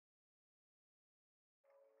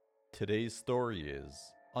Today's story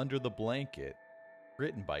is Under the Blanket,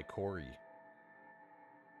 written by Corey.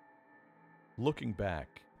 Looking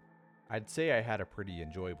back, I'd say I had a pretty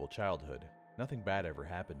enjoyable childhood. Nothing bad ever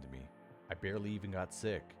happened to me. I barely even got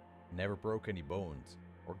sick, never broke any bones,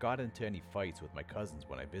 or got into any fights with my cousins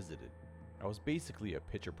when I visited. I was basically a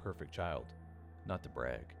picture-perfect child, not to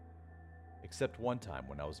brag. Except one time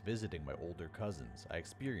when I was visiting my older cousins, I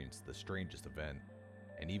experienced the strangest event,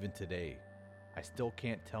 and even today, I still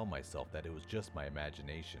can't tell myself that it was just my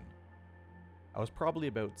imagination. I was probably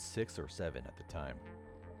about 6 or 7 at the time,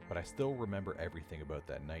 but I still remember everything about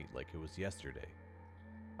that night like it was yesterday.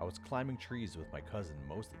 I was climbing trees with my cousin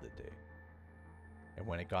most of the day, and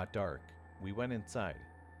when it got dark, we went inside.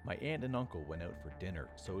 My aunt and uncle went out for dinner,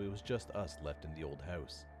 so it was just us left in the old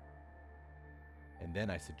house. And then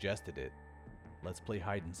I suggested it. Let's play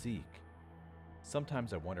hide and seek.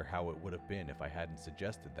 Sometimes I wonder how it would have been if I hadn't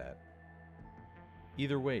suggested that.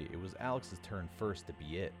 Either way, it was Alex's turn first to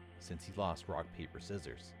be it, since he lost rock, paper,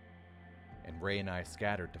 scissors. And Ray and I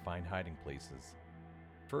scattered to find hiding places.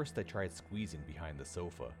 First, I tried squeezing behind the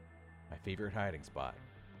sofa, my favorite hiding spot,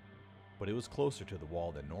 but it was closer to the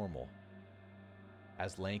wall than normal.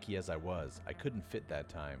 As lanky as I was, I couldn't fit that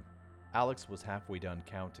time. Alex was halfway done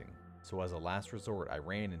counting, so as a last resort, I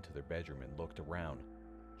ran into their bedroom and looked around,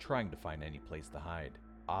 trying to find any place to hide,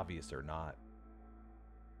 obvious or not.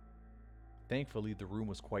 Thankfully, the room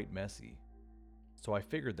was quite messy, so I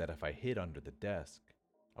figured that if I hid under the desk,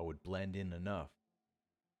 I would blend in enough.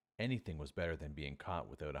 Anything was better than being caught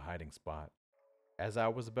without a hiding spot. As I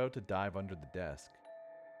was about to dive under the desk,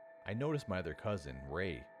 I noticed my other cousin,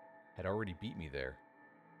 Ray, had already beat me there.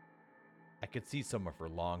 I could see some of her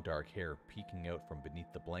long dark hair peeking out from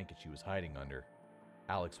beneath the blanket she was hiding under.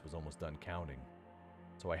 Alex was almost done counting,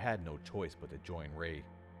 so I had no choice but to join Ray.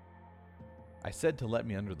 I said to let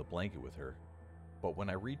me under the blanket with her, but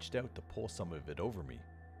when I reached out to pull some of it over me,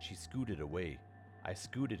 she scooted away. I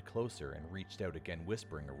scooted closer and reached out again,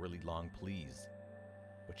 whispering a really long please,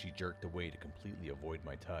 but she jerked away to completely avoid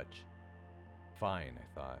my touch. Fine,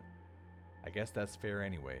 I thought. I guess that's fair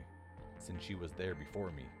anyway, since she was there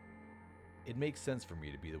before me. It makes sense for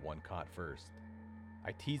me to be the one caught first.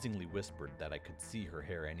 I teasingly whispered that I could see her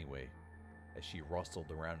hair anyway, as she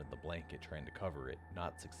rustled around in the blanket trying to cover it,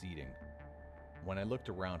 not succeeding. When I looked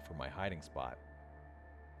around for my hiding spot,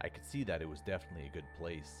 I could see that it was definitely a good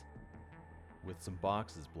place, with some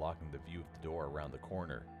boxes blocking the view of the door around the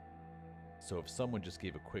corner, so if someone just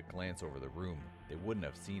gave a quick glance over the room, they wouldn't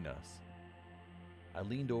have seen us. I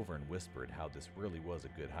leaned over and whispered how this really was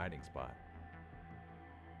a good hiding spot.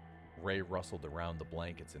 Ray rustled around the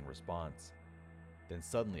blankets in response. Then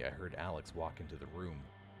suddenly I heard Alex walk into the room.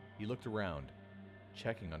 He looked around,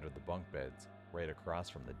 checking under the bunk beds, right across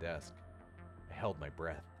from the desk. I held my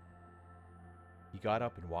breath. He got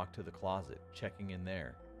up and walked to the closet, checking in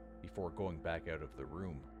there, before going back out of the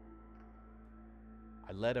room.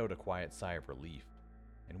 I let out a quiet sigh of relief,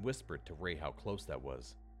 and whispered to Ray how close that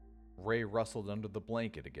was. Ray rustled under the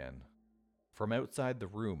blanket again. From outside the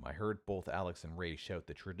room, I heard both Alex and Ray shout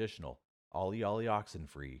the traditional "Ollie Ollie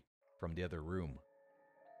Oxenfree" from the other room.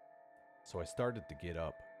 So I started to get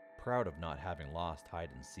up, proud of not having lost hide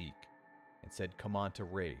and seek, and said come on to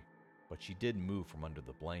Ray, but she didn't move from under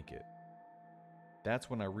the blanket.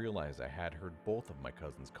 That's when I realized I had heard both of my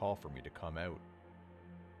cousins call for me to come out.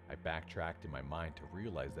 I backtracked in my mind to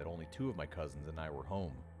realize that only 2 of my cousins and I were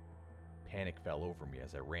home. Panic fell over me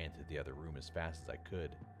as I ran to the other room as fast as I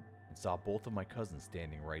could, and saw both of my cousins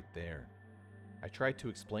standing right there. I tried to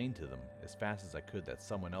explain to them as fast as I could that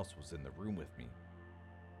someone else was in the room with me,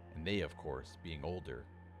 and they, of course, being older,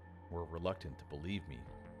 were reluctant to believe me.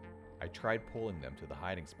 I tried pulling them to the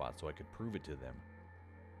hiding spot so I could prove it to them,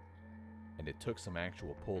 and it took some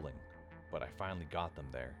actual pulling, but I finally got them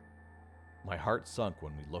there. My heart sunk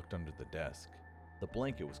when we looked under the desk. The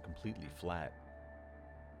blanket was completely flat.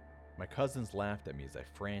 My cousins laughed at me as I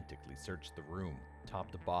frantically searched the room, top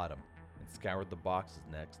to bottom, and scoured the boxes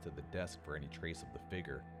next to the desk for any trace of the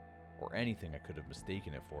figure, or anything I could have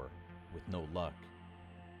mistaken it for, with no luck.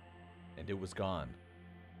 And it was gone.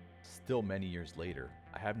 Still many years later,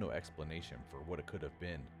 I have no explanation for what it could have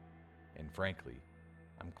been, and frankly,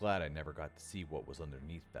 I'm glad I never got to see what was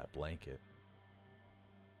underneath that blanket.